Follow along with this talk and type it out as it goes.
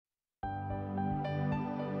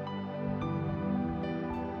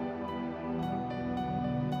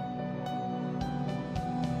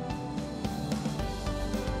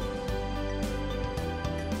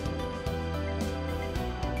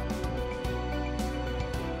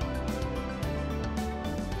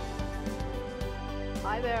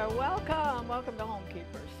Hi there, welcome to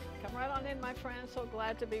Homekeepers. Come right on in, my friends. So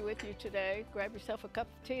glad to be with you today. Grab yourself a cup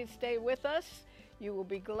of tea and stay with us. You will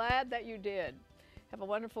be glad that you did. Have a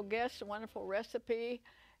wonderful guest, a wonderful recipe,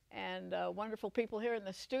 and wonderful people here in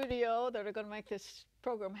the studio that are going to make this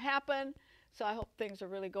program happen. So I hope things are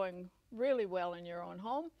really going really well in your own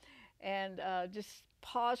home. And just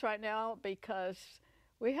pause right now because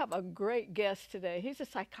we have a great guest today. He's a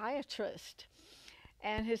psychiatrist.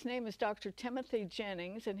 And his name is Dr. Timothy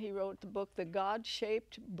Jennings, and he wrote the book, The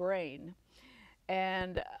God-Shaped Brain.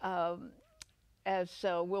 And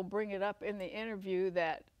we'll bring it up in the interview,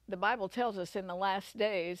 that the Bible tells us in the last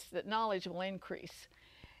days that knowledge will increase.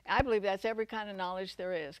 I believe that's every kind of knowledge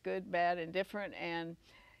there is, good, bad, indifferent. And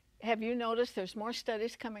have you noticed there's more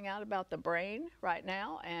studies coming out about the brain right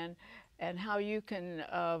now, and how you can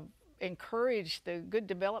encourage the good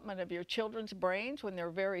development of your children's brains when they're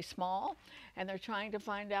very small, and they're trying to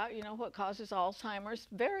find out, you know, what causes Alzheimer's.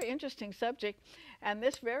 Very interesting subject, and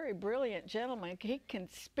this very brilliant gentleman, he can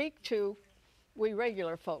speak to we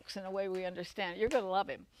regular folks in a way we understand. You're going to love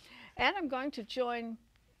him. And I'm going to join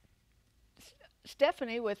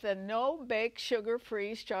Stephanie with a no-bake,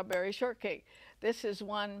 sugar-free strawberry shortcake. This is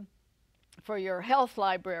one for your health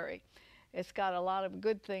library. It's got a lot of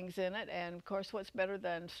good things in it, and of course, what's better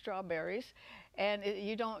than strawberries? And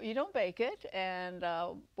you don't bake it, and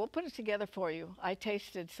we'll put it together for you. I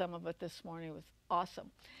tasted some of it this morning; it was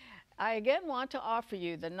awesome. I again want to offer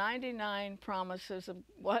you the 99 promises of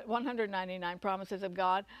 199 promises of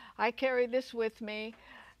God. I carry this with me.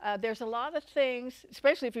 There's a lot of things,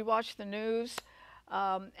 especially if you watch the news,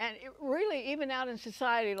 and really even out in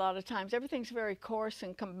society, a lot of times everything's very coarse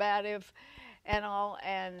and combative and all,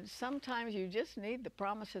 and sometimes you just need the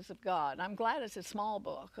promises of God. I'm glad it's a small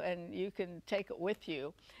book and you can take it with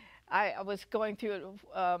you. I was going through it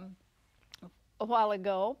a while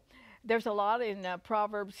ago. There's a lot in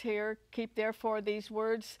Proverbs here. Keep therefore these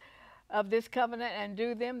words of this covenant and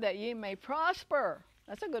do them, that ye may prosper.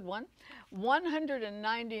 That's a good one.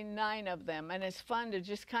 199 of them, and it's fun to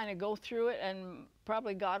just kind of go through it, and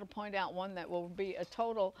probably God will point out one that will be a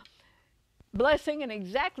total blessing and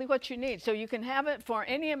exactly what you need. So you can have it for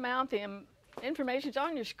any amount. The information's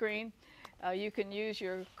on your screen. You can use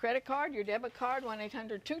your credit card, your debit card,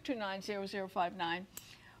 1-800-229-0059,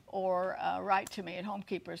 or write to me at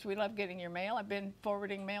Homekeepers. We love getting your mail. I've been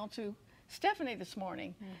forwarding mail to Stephanie this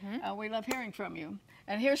morning. We love hearing from you.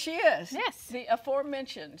 And here she is. Yes. The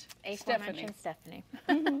aforementioned Stephanie. Stephanie.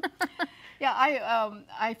 Yeah,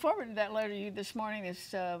 I forwarded that letter to you this morning.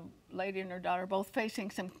 This lady and her daughter both facing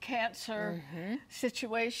some cancer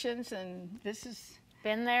situations, and this is...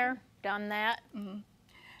 Been there, done that.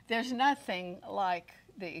 There's nothing like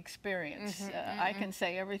the experience. I can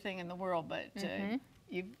say everything in the world, but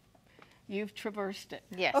you've traversed it.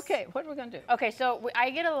 Yes. Okay, what are we going to do? Okay, so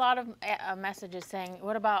I get a lot of messages saying,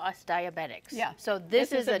 what about us diabetics? Yeah. So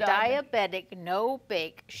this is a diabetic,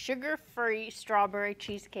 no-bake, sugar-free strawberry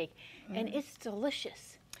cheesecake, and it's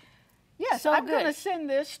delicious. Yes, so I'm good. going to send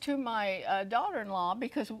this to my daughter-in-law,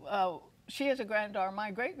 because she has a granddaughter,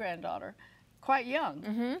 my great-granddaughter, quite young,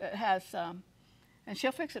 that has... and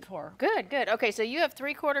she'll fix it for her. Good, good. Okay, so you have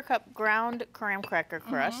 3/4 cup ground graham cracker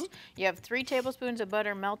crust. You have 3 tablespoons of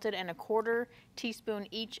butter melted and 1/4 teaspoon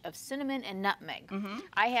each of cinnamon and nutmeg.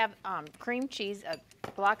 I have cream cheese, a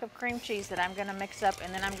block of cream cheese that I'm going to mix up,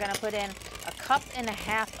 and then I'm going to put in 1.5 cups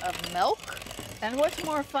of milk. And what's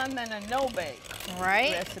more fun than a no-bake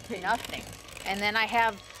recipe? Nothing. And then I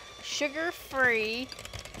have sugar-free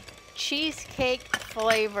cheesecake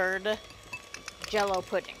flavored Jell-O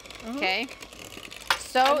pudding. Okay.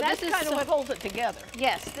 So and that's this is kind of what holds it together.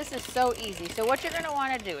 Yes, this is so easy. So what you're going to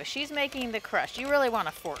want to do is, she's making the crust. You really want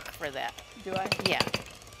a fork for that. Do I? Yeah.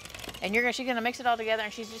 And she's going to mix it all together,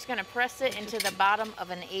 and she's just going to press it into the bottom of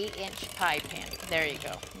an 8-inch pie pan. There you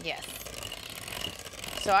go. Yes.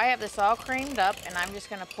 So I have this all creamed up, and I'm just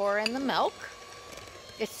going to pour in the milk.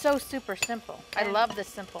 It's so super simple. I love this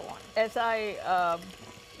simple one. As I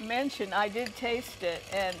mentioned, I did taste it,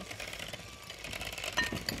 and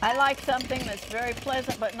I like something that's very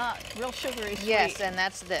pleasant but not real sugary sweet. Yes, and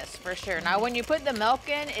that's this for sure. Now, when you put the milk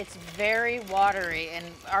in, it's very watery. And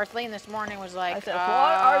Arthelene this morning was like, I said, what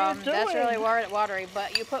are you doing? That's really watery,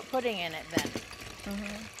 but you put pudding in it then.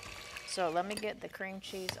 So let me get the cream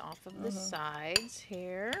cheese off of the sides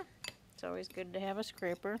here. It's always good to have a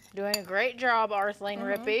scraper. Doing a great job, Arthelene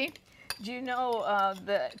Rippy. Do you know,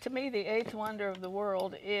 to me, the 8th wonder of the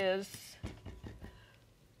world is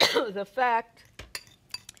the fact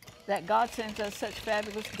that God sends us such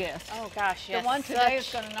fabulous guests. Oh gosh, yes. The one today is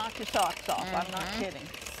going to knock your socks off. I'm not kidding.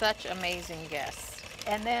 Such amazing guests.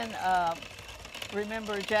 And then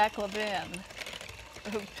remember Jack Levin,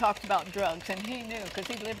 who talked about drugs, and he knew because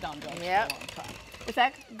he lived on drugs for a long time. Is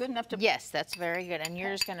that good enough to? Yes, that's very good. And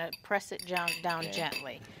you're just going to press it down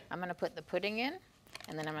gently. I'm going to put the pudding in,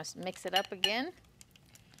 and then I'm going to mix it up again.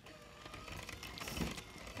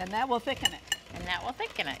 And that will thicken it. And that will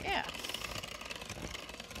thicken it, yeah.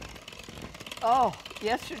 Oh,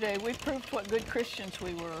 yesterday we proved what good Christians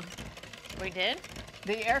we were. We did?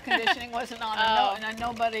 The air conditioning wasn't on, and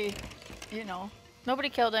nobody, you know. Nobody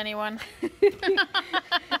killed anyone.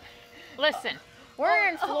 Listen, we're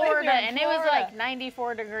in Florida, and it was like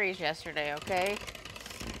 94 degrees yesterday, okay?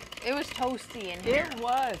 It was toasty in here. It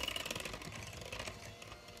was.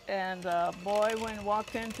 And boy, when we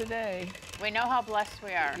walked in today. We know how blessed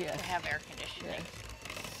we are to have air conditioning. Yes.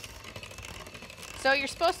 So you're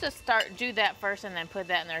supposed to do that first and then put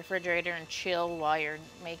that in the refrigerator and chill while you're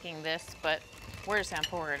making this, but we're just gonna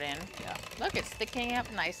pour it in. Yeah. Look, it's thickening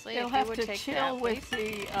up nicely. It'll have to chill with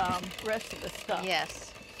the rest of the stuff.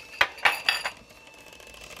 Yes.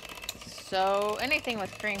 So anything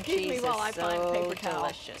with cream cheese is so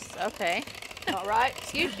delicious. Okay. All right.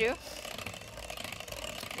 Excuse you.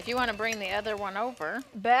 If you want to bring the other one over.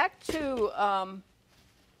 Back to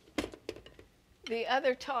the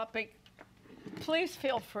other topic. Please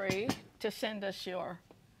feel free to send us your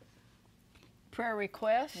prayer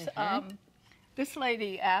requests. This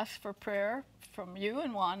lady asked for prayer from you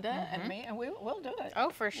and Wanda and me, and we'll do it. Oh,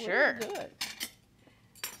 for sure. We'll do it.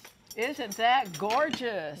 Isn't that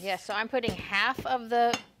gorgeous? Yes, so I'm putting half of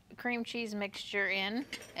the cream cheese mixture in,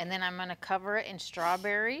 and then I'm going to cover it in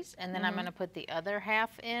strawberries, and then I'm going to put the other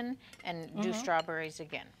half in and do strawberries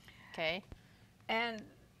again. Okay? And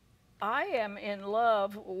I am in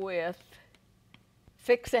love with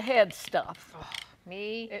fix-ahead stuff. Oh,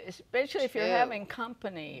 me especially if you're having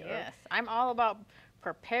company. Yes, I'm all about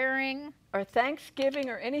preparing. Or Thanksgiving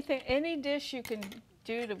or anything, any dish you can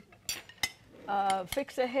do to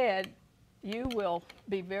fix ahead, you will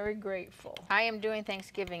be very grateful. I am doing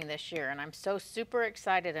Thanksgiving this year, and I'm so super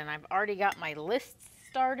excited, and I've already got my lists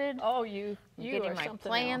started. Oh, you getting my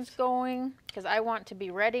plans going, because I want to be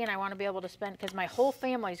ready, and I want to be able to spend, because my whole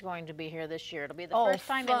family's going to be here this year. It'll be the first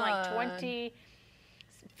time in like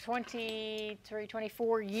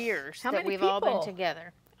 24 years that we've all been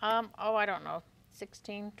together. I don't know,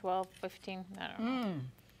 16, 12, 15, I don't know.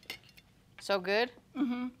 So good?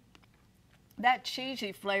 Mm-hmm. That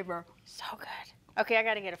cheesy flavor. So good. Okay, I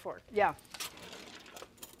got to get a fork. Yeah.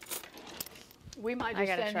 We might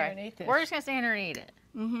just stand here and eat this. We're just going to stand here and eat it.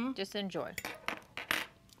 Mm-hmm. Just enjoy.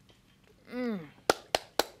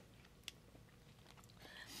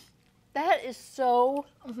 That is so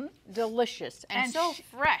delicious and so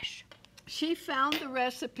fresh. She found the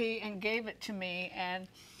recipe and gave it to me, and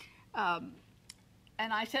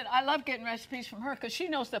I said, I love getting recipes from her because she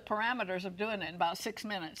knows the parameters of doing it in about 6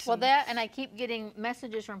 minutes. Well, that, and I keep getting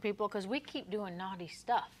messages from people because we keep doing naughty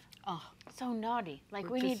stuff. Oh, so naughty. Like,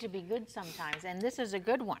 we need to be good sometimes, and this is a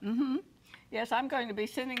good one. Mm-hmm. Yes, I'm going to be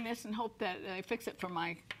sending this and hope that I fix it for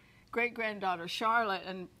my great-granddaughter, Charlotte.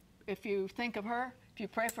 And if you think of her, if you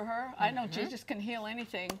pray for her, I know Jesus can heal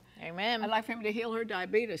anything. Amen. I'd like for him to heal her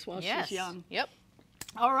diabetes while she's young. Yep.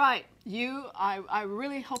 All right. I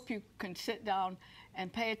really hope you can sit down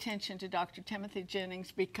and pay attention to Dr. Timothy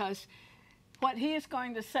Jennings, because what he is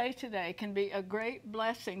going to say today can be a great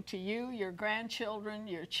blessing to you, your grandchildren,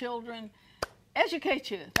 your children. Educate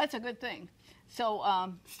you. That's a good thing. So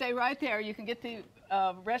stay right there. You can get the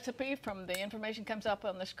recipe from the information comes up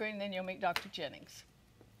on the screen, then you'll meet Dr. Jennings.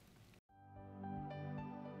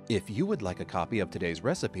 If you would like a copy of today's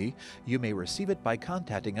recipe, you may receive it by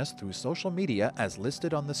contacting us through social media as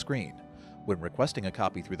listed on the screen. When requesting a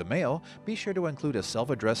copy through the mail, be sure to include a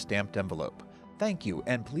self-addressed stamped envelope. Thank you,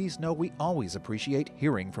 and please know we always appreciate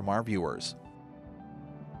hearing from our viewers.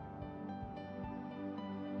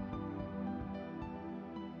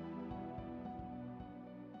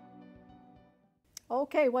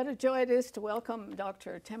 Okay, what a joy it is to welcome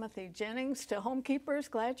Dr. Timothy Jennings to Homekeepers.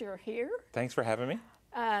 Glad you're here. Thanks for having me.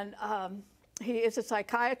 And he is a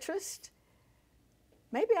psychiatrist.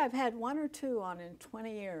 Maybe I've had one or two on in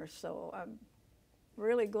 20 years, so I'm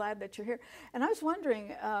really glad that you're here. And I was wondering,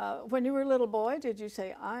 when you were a little boy, did you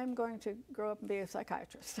say, I'm going to grow up and be a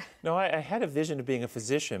psychiatrist? No, I had a vision of being a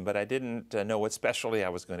physician, but I didn't know what specialty I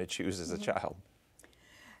was going to choose as a child.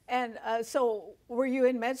 And so were you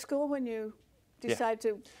in med school when you decided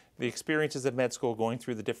to? The experiences of med school, going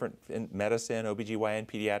through the different in medicine, OBGYN,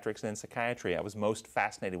 pediatrics, and then psychiatry, I was most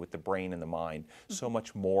fascinated with the brain and the mind. So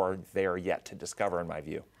much more there yet to discover, in my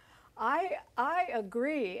view. I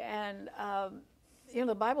agree, and you know,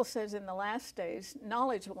 the Bible says in the last days,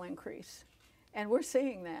 knowledge will increase. And we're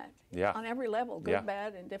seeing that on every level, good,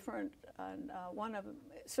 bad, and different. And one of them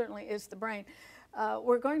certainly is the brain.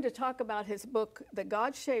 We're going to talk about his book, The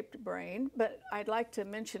God-Shaped Brain, but I'd like to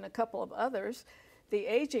mention a couple of others. The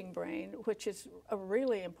Aging Brain, which is a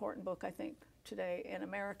really important book, I think, today in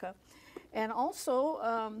America. And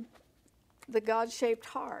also The God-Shaped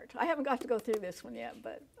Heart. I haven't got to go through this one yet,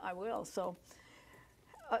 but I will. So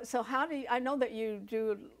how do you, I know that you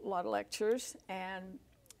do a lot of lectures, and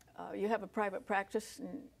you have a private practice,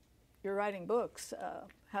 and you're writing books.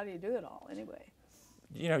 How do you do it all anyway?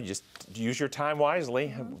 You know, just use your time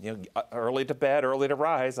wisely. You know, early to bed, early to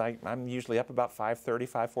rise. I'm usually up about 5:30,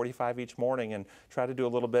 5:45 each morning, and try to do a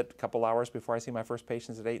little bit, a couple hours before I see my first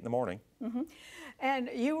patients at 8 in the morning. And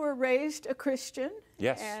you were raised a Christian.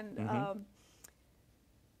 Yes. And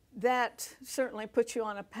that certainly puts you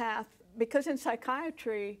on a path, because in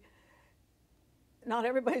psychiatry, not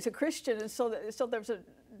everybody's a Christian, and so there's a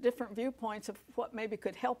different viewpoints of what maybe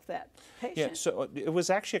could help that patient. Yeah, so it was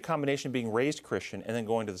actually a combination of being raised Christian and then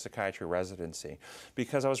going to the psychiatry residency.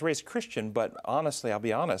 Because I was raised Christian, but honestly, I'll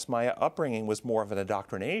be honest, my upbringing was more of an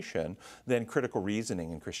indoctrination than critical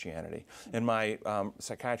reasoning in Christianity. And my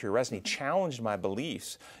psychiatry residency challenged my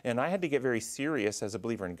beliefs, and I had to get very serious as a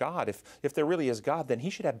believer in God. If there really is God, then he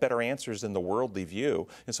should have better answers than the worldly view.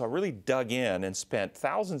 And so I really dug in and spent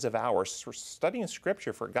thousands of hours studying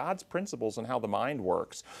Scripture for God's principles and how the mind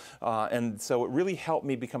works. And so it really helped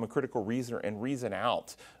me become a critical reasoner and reason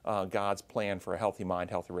out God's plan for a healthy mind,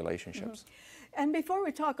 healthy relationships. And before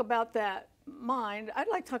we talk about that mind, I'd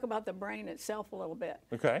like to talk about the brain itself a little bit.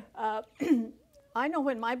 Okay. I know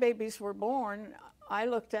when my babies were born, I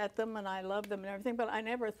looked at them and I loved them and everything, but I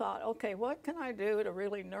never thought, okay, what can I do to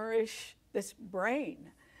really nourish this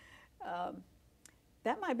brain?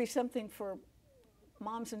 That might be something for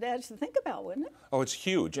moms and dads to think about, wouldn't it? Oh, it's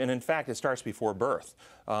huge. And in fact, it starts before birth.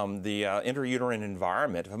 The intrauterine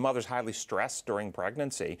environment, if a mother's highly stressed during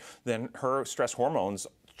pregnancy, then her stress hormones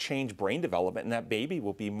change brain development, and that baby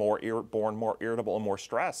will be born more irritable and more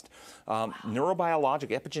stressed. Neurobiologic,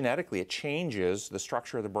 epigenetically, it changes the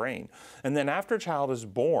structure of the brain. And then after a child is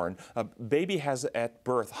born, a baby has at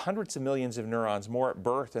birth hundreds of millions of neurons more at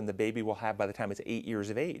birth than the baby will have by the time it's 8 years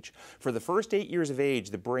of age. For the first 8 years of age,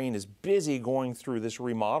 the brain is busy going through this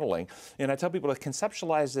remodeling. And I tell people to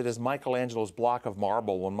conceptualize it as Michelangelo's block of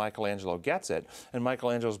marble when Michelangelo gets it, and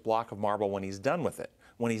Michelangelo's block of marble when he's done with it.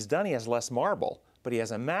 When he's done, he has less marble, but he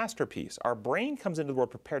has a masterpiece. Our brain comes into the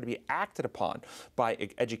world prepared to be acted upon by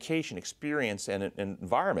education, experience, and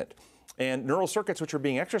environment. And neural circuits which are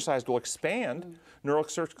being exercised will expand. Neural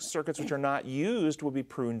circuits which are not used will be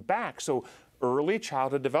pruned back. So early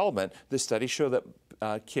childhood development, the studies show that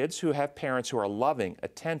kids who have parents who are loving,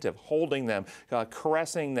 attentive, holding them,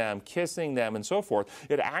 caressing them, kissing them, and so forth,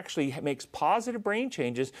 it actually makes positive brain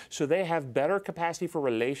changes, so they have better capacity for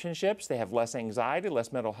relationships, they have less anxiety,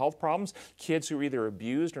 less mental health problems. Kids who are either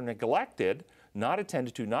abused or neglected, not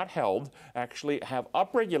attended to, not held, actually have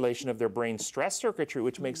upregulation of their brain stress circuitry,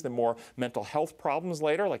 which makes them more mental health problems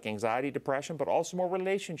later, like anxiety, depression, but also more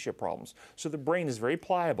relationship problems. So the brain is very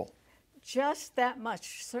pliable. Just that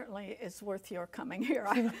much certainly is worth your coming here.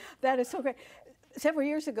 That is so great. Several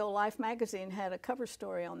years ago, Life magazine had a cover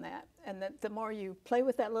story on that, and that the more you play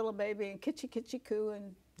with that little baby and kitschy kitschy coo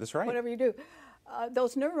and That's right. whatever you do,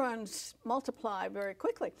 those neurons multiply very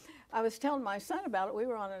quickly. I was telling my son about it. We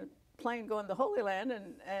were on a plane going to the Holy Land,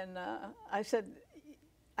 and I said,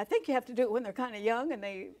 I think you have to do it when they're kind of young and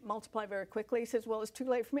they multiply very quickly. He says, well, it's too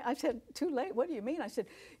late for me. I said, too late? What do you mean? I said,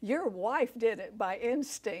 your wife did it by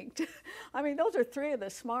instinct. I mean, those are three of the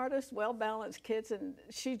smartest, well-balanced kids, and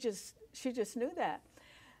she just knew that.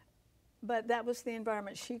 But that was the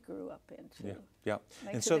environment she grew up in, too. Yeah.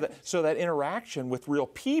 And so that interaction with real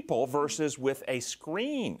people versus with a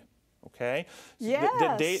screen. Okay?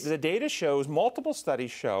 Yes. The data shows, multiple studies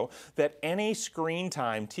show, that any screen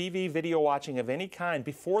time, TV, video watching of any kind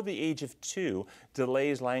before the age of 2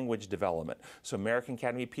 delays language development. So American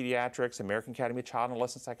Academy of Pediatrics, American Academy of Child and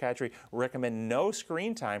Adolescent Psychiatry recommend no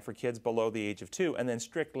screen time for kids below the age of 2, and then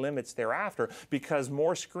strict limits thereafter, because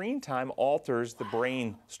more screen time alters the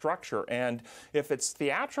brain structure. And if it's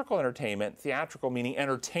theatrical entertainment, theatrical meaning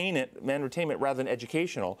entertainment rather than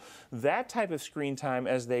educational, that type of screen time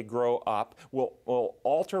as they grow up will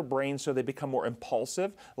alter brains so they become more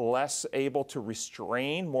impulsive, less able to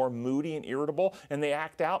restrain, more moody and irritable, and they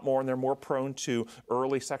act out more, and they're more prone to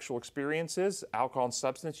early sexual experiences, alcohol and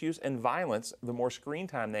substance use, and violence the more screen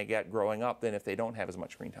time they get growing up than if they don't have as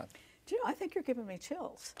much screen time. Do you know, I think you're giving me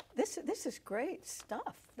chills. This is great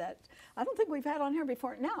stuff that I don't think we've had on here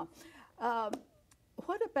before. Now,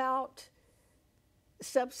 what about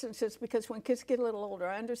substances, because when kids get a little older,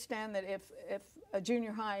 I understand that if a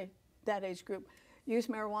junior high, that age group, use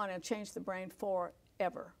marijuana, it'll change the brain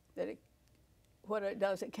forever. That what it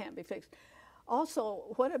does, it can't be fixed.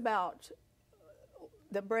 Also, what about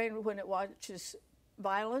the brain when it watches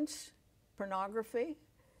violence, pornography?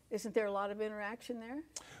 Isn't there a lot of interaction there?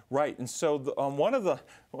 Right, and so one of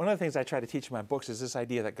the things I try to teach in my books is this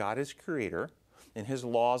idea that God is creator, and His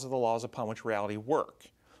laws are the laws upon which reality work.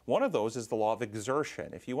 One of those is the law of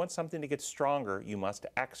exertion. If you want something to get stronger, you must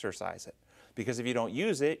exercise it, because if you don't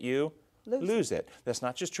use it, you lose it. That's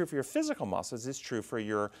not just true for your physical muscles; it's true for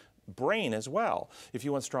your brain as well. If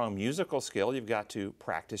you want strong musical skill, you've got to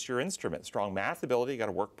practice your instrument. Strong math ability, you've got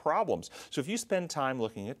to work problems. So if you spend time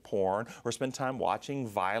looking at porn or spend time watching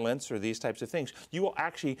violence or these types of things, you will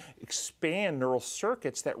actually expand neural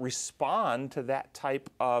circuits that respond to that type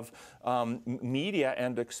of media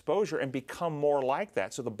and exposure and become more like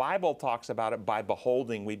that. So the Bible talks about it, by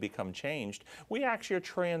beholding we become changed. We actually are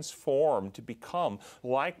transformed to become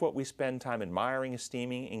like what we spend time admiring,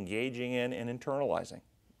 esteeming, engaging in, and internalizing,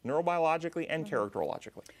 neurobiologically and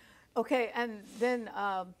characterologically. Okay, and then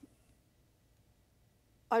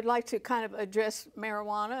I'd like to kind of address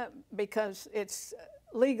marijuana because it's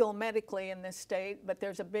legal medically in this state, but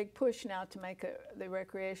there's a big push now to make the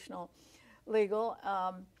recreational legal.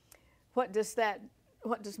 What does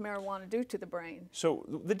marijuana do to the brain? So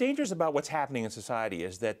the dangers about what's happening in society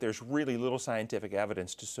is that there's really little scientific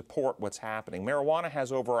evidence to support what's happening. Marijuana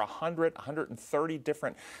has over 130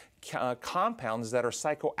 different compounds that are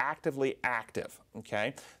psychoactively active,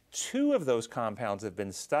 okay? 2 of those compounds have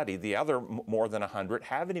been studied. The other more than 100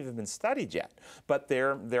 haven't even been studied yet, but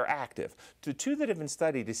they're active. The 2 that have been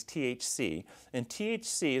studied is THC, and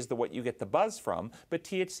THC is what you get the buzz from, but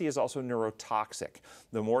THC is also neurotoxic.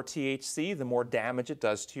 The more THC, the more damage it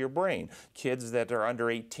does to your brain. Kids that are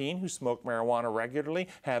under 18 who smoke marijuana regularly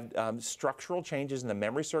have structural changes in the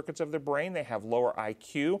memory circuits of their brain. They have lower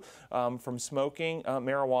IQ from smoking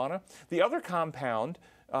marijuana. The other compound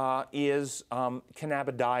is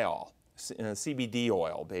cannabidiol, CBD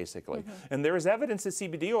oil, basically. And there is evidence that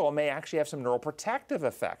CBD oil may actually have some neuroprotective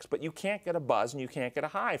effects, but you can't get a buzz and you can't get a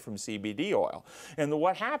high from CBD oil. And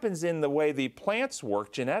what happens in the way the plants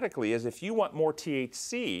work genetically is if you want more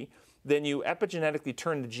THC, then you epigenetically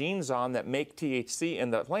turn the genes on that make THC in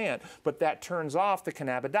the plant, but that turns off the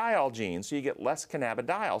cannabidiol gene, so you get less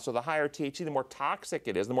cannabidiol. So the higher THC, the more toxic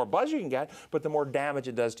it is, the more buzz you can get, but the more damage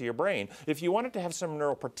it does to your brain. If you want it to have some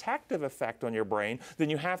neuroprotective effect on your brain, then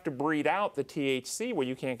you have to breed out the THC where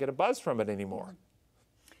you can't get a buzz from it anymore.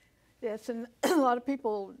 Yes, and a lot of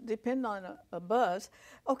people depend on a buzz.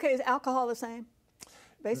 Okay, is alcohol the same?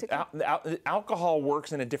 Basically. Alcohol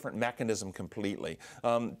works in a different mechanism completely.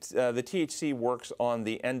 The THC works on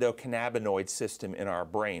the endocannabinoid system in our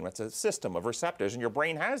brain. It's a system of receptors, and your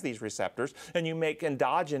brain has these receptors, and you make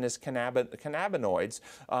endogenous cannabinoids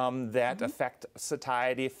that affect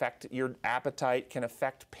satiety, affect your appetite, can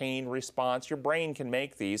affect pain response. Your brain can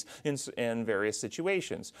make these in various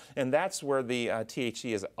situations, and that's where the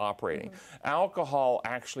THC is operating. Alcohol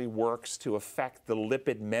actually works to affect the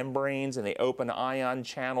lipid membranes and the open ion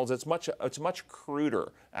channels. It's much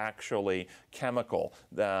cruder, actually, chemical,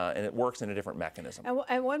 and it works in a different mechanism.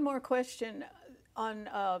 And one more question on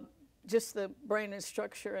just the brain and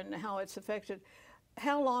structure and how it's affected.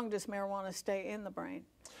 How long does marijuana stay in the brain?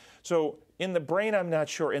 So in the brain, I'm not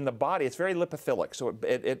sure. In the body, it's very lipophilic, so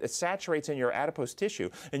it saturates in your adipose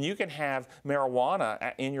tissue, and you can have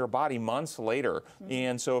marijuana in your body months later.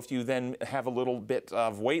 And so if you then have a little bit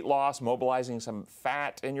of weight loss, mobilizing some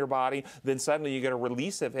fat in your body, then suddenly you get a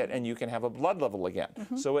release of it, and you can have a blood level again.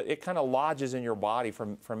 So it kind of lodges in your body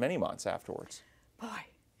for many months afterwards. Boy,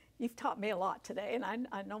 you've taught me a lot today, and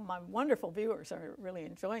I know my wonderful viewers are really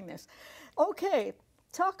enjoying this. Okay,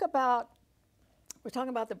 we're talking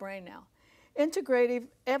about the brain now. Integrative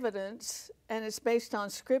evidence, and it's based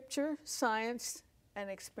on scripture, science, and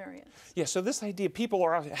experience. Yeah, so this idea, people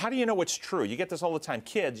are, how do you know what's true? You get this all the time.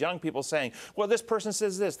 Kids, young people saying, well, this person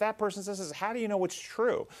says this, that person says this. How do you know what's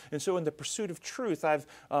true? And so in the pursuit of truth, I've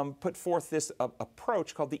put forth this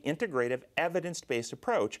approach called the integrative evidence-based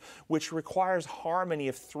approach, which requires harmony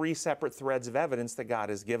of 3 separate threads of evidence that God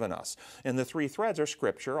has given us. And the 3 threads are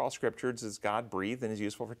scripture. All scriptures is God-breathed and is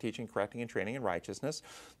useful for teaching, correcting, and training in righteousness.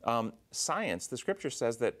 Science, the scripture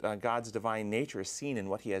says that God's divine nature is seen in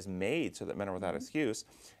what He has made so that men are without excuse.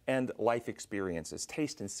 And life experiences.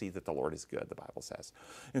 Taste and see that the Lord is good, the Bible says.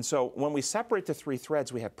 And so when we separate the 3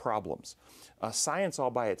 threads, we have problems. Science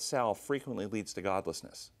all by itself frequently leads to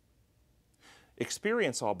godlessness.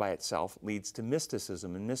 Experience all by itself leads to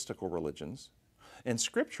mysticism and mystical religions. And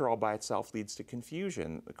Scripture all by itself leads to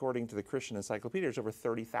confusion. According to the Christian Encyclopedia, there's over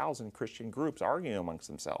 30,000 Christian groups arguing amongst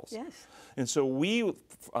themselves. Yes. And so we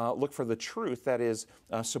look for the truth that is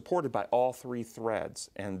supported by all three threads.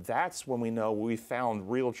 And that's when we know we found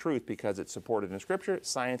real truth, because it's supported in Scripture,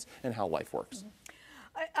 science, and how life works.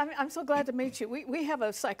 I'm so glad to meet you. We have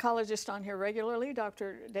a psychologist on here regularly,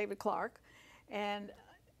 Dr. David Clark, and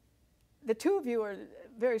the two of you are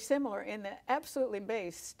very similar in that absolutely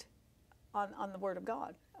based on the Word of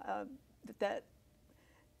God.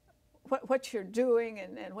 What you're doing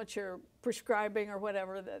and what you're prescribing or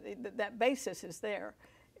whatever, that basis is there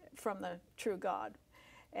from the true God.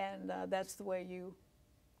 And that's the way you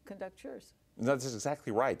conduct yours. That's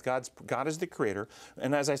exactly right. God is the creator.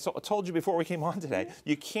 And as I told you before we came on today,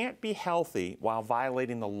 you can't be healthy while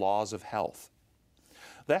violating the laws of health.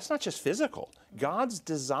 That's not just physical. God's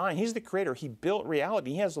design, He's the creator. He built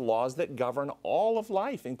reality. He has laws that govern all of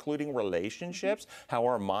life, including relationships, how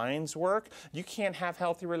our minds work. You can't have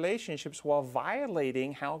healthy relationships while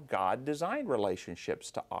violating how God designed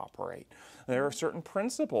relationships to operate. There are certain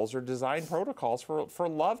principles or design protocols for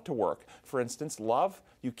love to work. For instance, love,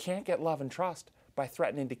 you can't get love and trust by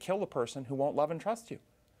threatening to kill the person who won't love and trust you.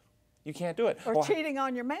 You can't do it. Or cheating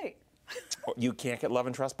on your mate. You can't get love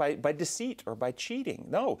and trust by deceit or by cheating.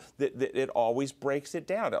 No, it always breaks it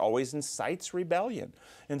down. It always incites rebellion.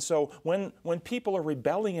 And so when people are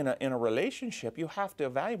rebelling in a relationship, you have to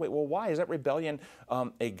evaluate, well, why? Is that rebellion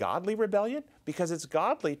a godly rebellion? Because it's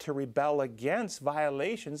godly to rebel against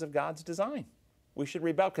violations of God's design. We should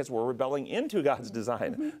rebel because we're rebelling into God's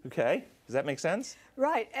design. Okay? Does that make sense?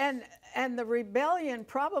 Right. And the rebellion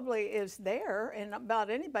probably is there in about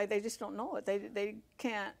anybody. They just don't know it. They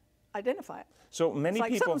can't identify it. So many it's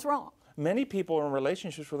like people, something's wrong. Many people are in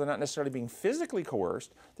relationships where they're not necessarily being physically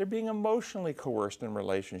coerced, they're being emotionally coerced in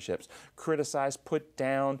relationships, criticized, put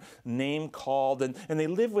down, name called, and they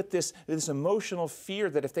live with this emotional fear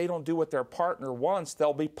that if they don't do what their partner wants,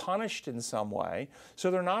 they'll be punished in some way. So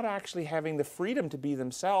they're not actually having the freedom to be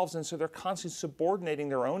themselves, and so they're constantly subordinating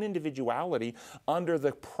their own individuality under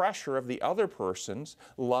the pressure of the other person's.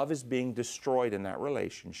 Love is being destroyed in that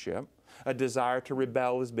relationship. A desire to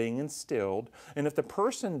rebel is being instilled. And if the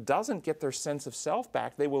person doesn't get their sense of self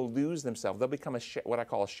back, they will lose themselves. They'll become what I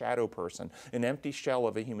call a shadow person, an empty shell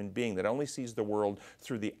of a human being that only sees the world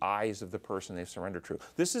through the eyes of the person they've surrendered to.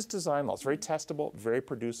 This is design law. It's very testable, very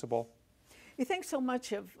producible. You think so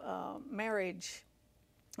much of marriage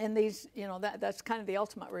and these, that's kind of the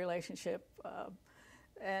ultimate relationship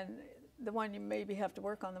and the one you maybe have to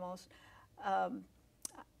work on the most.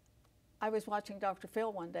 I was watching Dr.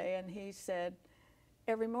 Phil one day, and he said,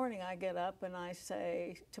 every morning I get up and I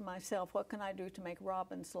say to myself, what can I do to make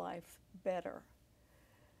Robin's life better?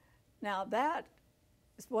 Now that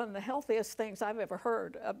is one of the healthiest things I've ever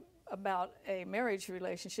heard about a marriage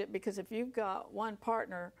relationship, because if you've got one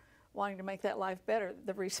partner wanting to make that life better,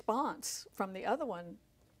 the response from the other one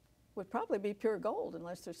would probably be pure gold,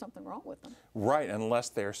 unless there's something wrong with them. Right, unless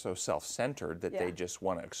they're so self-centered that they just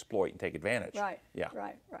want to exploit and take advantage. Right, yeah.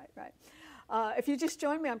 right. If you just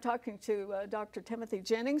joined me, I'm talking to Dr. Timothy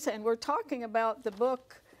Jennings, and we're talking about the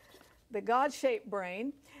book, The God-Shaped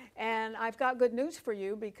Brain. And I've got good news for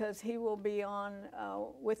you, because he will be on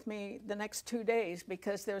with me the next 2 days,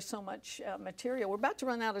 because there's so much material. We're about to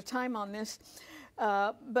run out of time on this,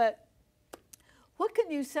 but what can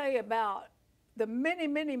you say about the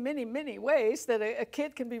many ways that a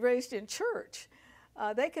kid can be raised in church?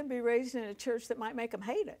 They can be raised in a church that might make them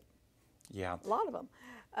hate it. Yeah. A lot of them.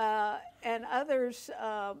 And others,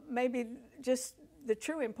 maybe just the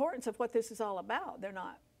true importance of what this is all about, they're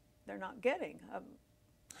not getting.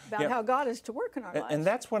 About how God is to work in our lives. And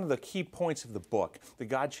that's one of the key points of the book, The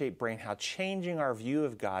God-Shaped Brain, how changing our view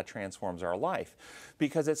of God transforms our life.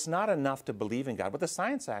 Because it's not enough to believe in God. What the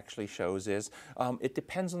science actually shows is it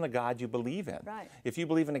depends on the God you believe in. Right. If you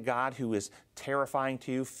believe in a God who is terrifying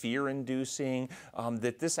to you, fear-inducing,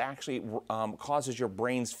 that this actually causes your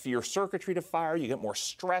brain's fear circuitry to fire, you get more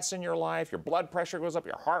stress in your life, your blood pressure goes up,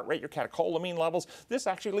 your heart rate, your catecholamine levels, this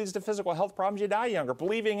actually leads to physical health problems, you die younger,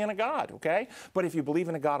 believing in a God, okay? But if you believe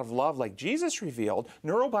in a God of love like Jesus revealed,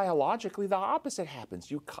 neurobiologically the opposite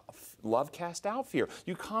happens. Love casts out fear.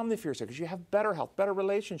 You calm the fear because you have better health, better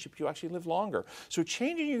relationships, you actually live longer. So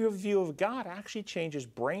changing your view of God actually changes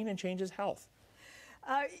brain and changes health.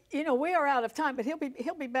 We are out of time, but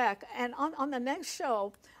he'll be back. And on the next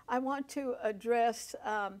show, I want to address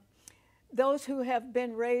those who have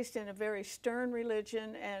been raised in a very stern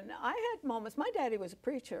religion. And I had moments, my daddy was a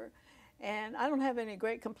preacher, and I don't have any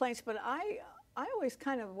great complaints, but I always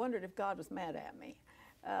kind of wondered if God was mad at me.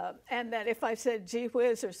 And that if I said gee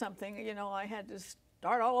whiz or something, I had to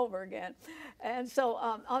start all over again. And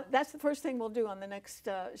so that's the first thing we'll do on the next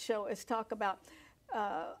show is talk about,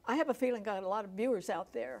 I have a feeling got a lot of viewers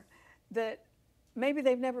out there that maybe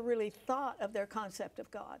they've never really thought of their concept of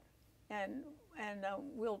God. And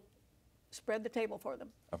we'll spread the table for them.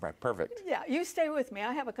 All right, perfect. Yeah, you stay with me.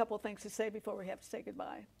 I have a couple of things to say before we have to say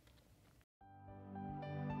goodbye.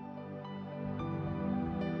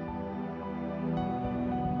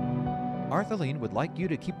 Arthelene would like you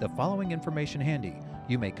to keep the following information handy.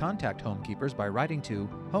 You may contact Homekeepers by writing to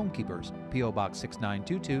Homekeepers, P.O. Box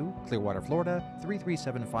 6922, Clearwater, Florida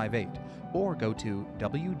 33758, or go to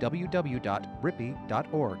www.rippy.org.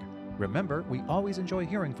 Remember, we always enjoy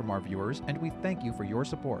hearing from our viewers, and we thank you for your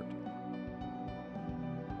support.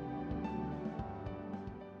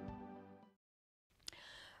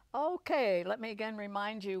 Okay, let me again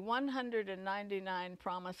remind you, 199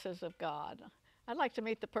 promises of God. I'd like to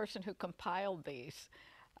meet the person who compiled these.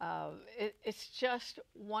 It's just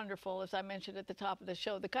wonderful, as I mentioned at the top of the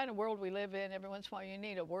show, the kind of world we live in. Every once in a while you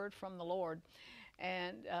need a word from the Lord.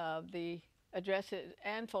 And the address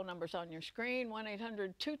and phone numbers on your screen,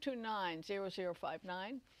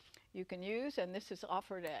 1-800-229-0059. You can use, and this is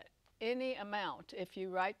offered at any amount. If you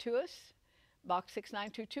write to us, Box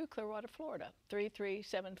 6922, Clearwater, Florida,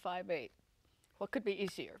 33758. What could be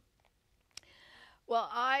easier? Well,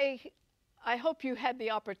 I hope you had the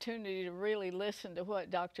opportunity to really listen to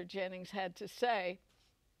what Dr. Jennings had to say,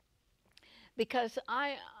 because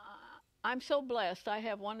I'm so blessed. I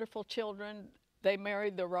have wonderful children. They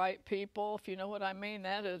married the right people, if you know what I mean.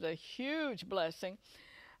 That is a huge blessing.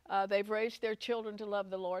 They've raised their children to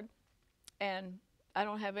love the Lord, and I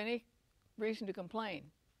don't have any reason to complain.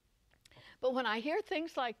 But when I hear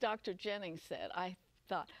things like Dr. Jennings said, I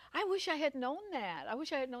thought, I wish I had known that. I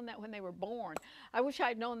wish I had known that when they were born. I wish I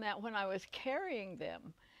had known that when I was carrying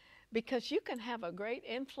them. Because you can have a great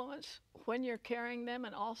influence when you're carrying them,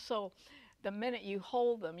 and also the minute you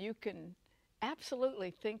hold them, you can absolutely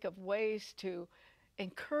think of ways to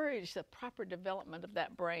encourage the proper development of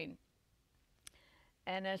that brain.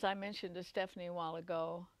 And as I mentioned to Stephanie a while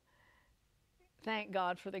ago, thank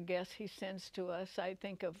God for the guests he sends to us. I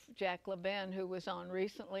think of Jack Levin, who was on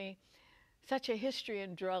recently, such a history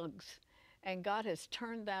in drugs. And God has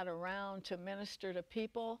turned that around to minister to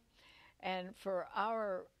people. And for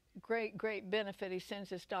our great, great benefit, he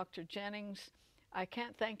sends us Dr. Jennings. I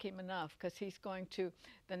can't thank him enough, because he's going to,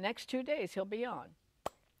 the next 2 days he'll be on.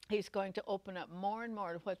 He's going to open up more and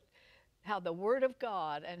more to how the Word of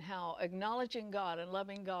God and how acknowledging God and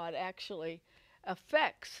loving God actually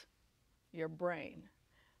affects your brain.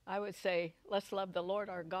 I would say, let's love the Lord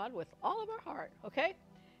our God with all of our heart, okay?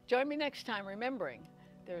 Join me next time, remembering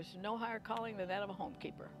there's no higher calling than that of a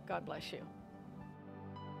homekeeper. God bless you.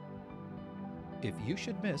 If you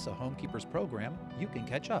should miss a Homekeepers program, you can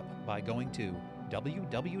catch up by going to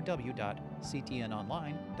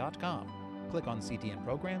www.ctnonline.com. Click on CTN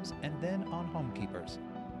Programs and then on Homekeepers.